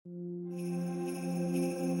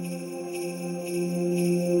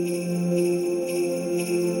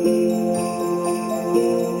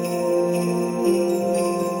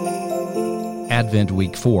Advent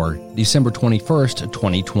Week 4, December 21st,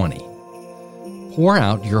 2020. Pour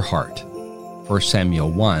out your heart. 1 Samuel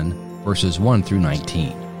 1, verses 1 through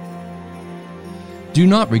 19. Do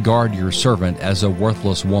not regard your servant as a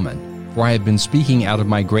worthless woman, for I have been speaking out of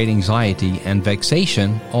my great anxiety and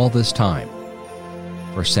vexation all this time.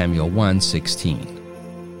 1 Samuel 1:16.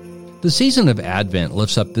 The season of Advent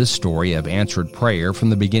lifts up this story of answered prayer from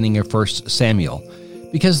the beginning of 1 Samuel,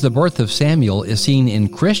 because the birth of Samuel is seen in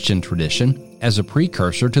Christian tradition as a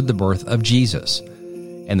precursor to the birth of Jesus.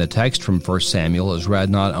 And the text from 1 Samuel is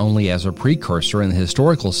read not only as a precursor in the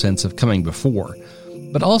historical sense of coming before,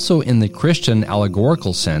 but also in the Christian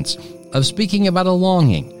allegorical sense of speaking about a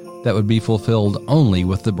longing that would be fulfilled only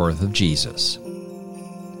with the birth of Jesus.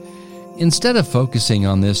 Instead of focusing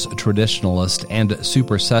on this traditionalist and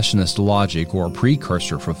supersessionist logic or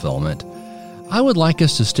precursor fulfillment, I would like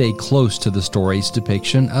us to stay close to the story's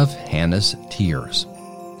depiction of Hannah's tears.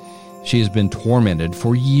 She has been tormented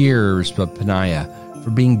for years by Peninnah for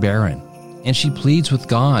being barren, and she pleads with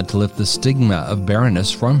God to lift the stigma of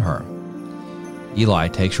barrenness from her. Eli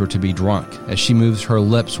takes her to be drunk as she moves her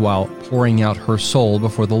lips while pouring out her soul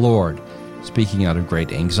before the Lord, speaking out of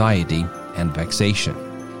great anxiety and vexation.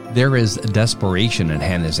 There is desperation in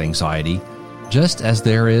Hannah's anxiety, just as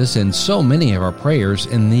there is in so many of our prayers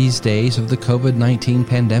in these days of the COVID-19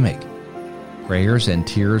 pandemic. Prayers and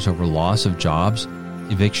tears over loss of jobs,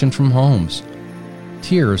 eviction from homes,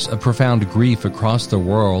 tears of profound grief across the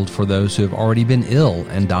world for those who have already been ill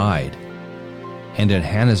and died. And in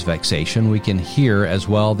Hannah's vexation, we can hear as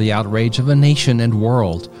well the outrage of a nation and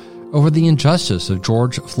world over the injustice of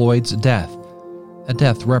George Floyd's death, a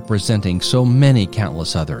death representing so many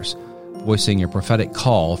countless others, voicing a prophetic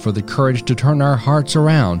call for the courage to turn our hearts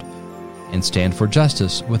around and stand for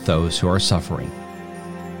justice with those who are suffering.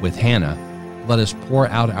 With Hannah, let us pour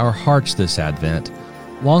out our hearts this Advent,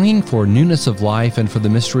 longing for newness of life and for the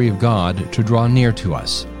mystery of God to draw near to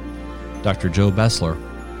us. Dr. Joe Bessler,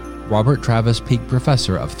 Robert Travis Peake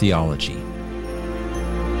Professor of Theology.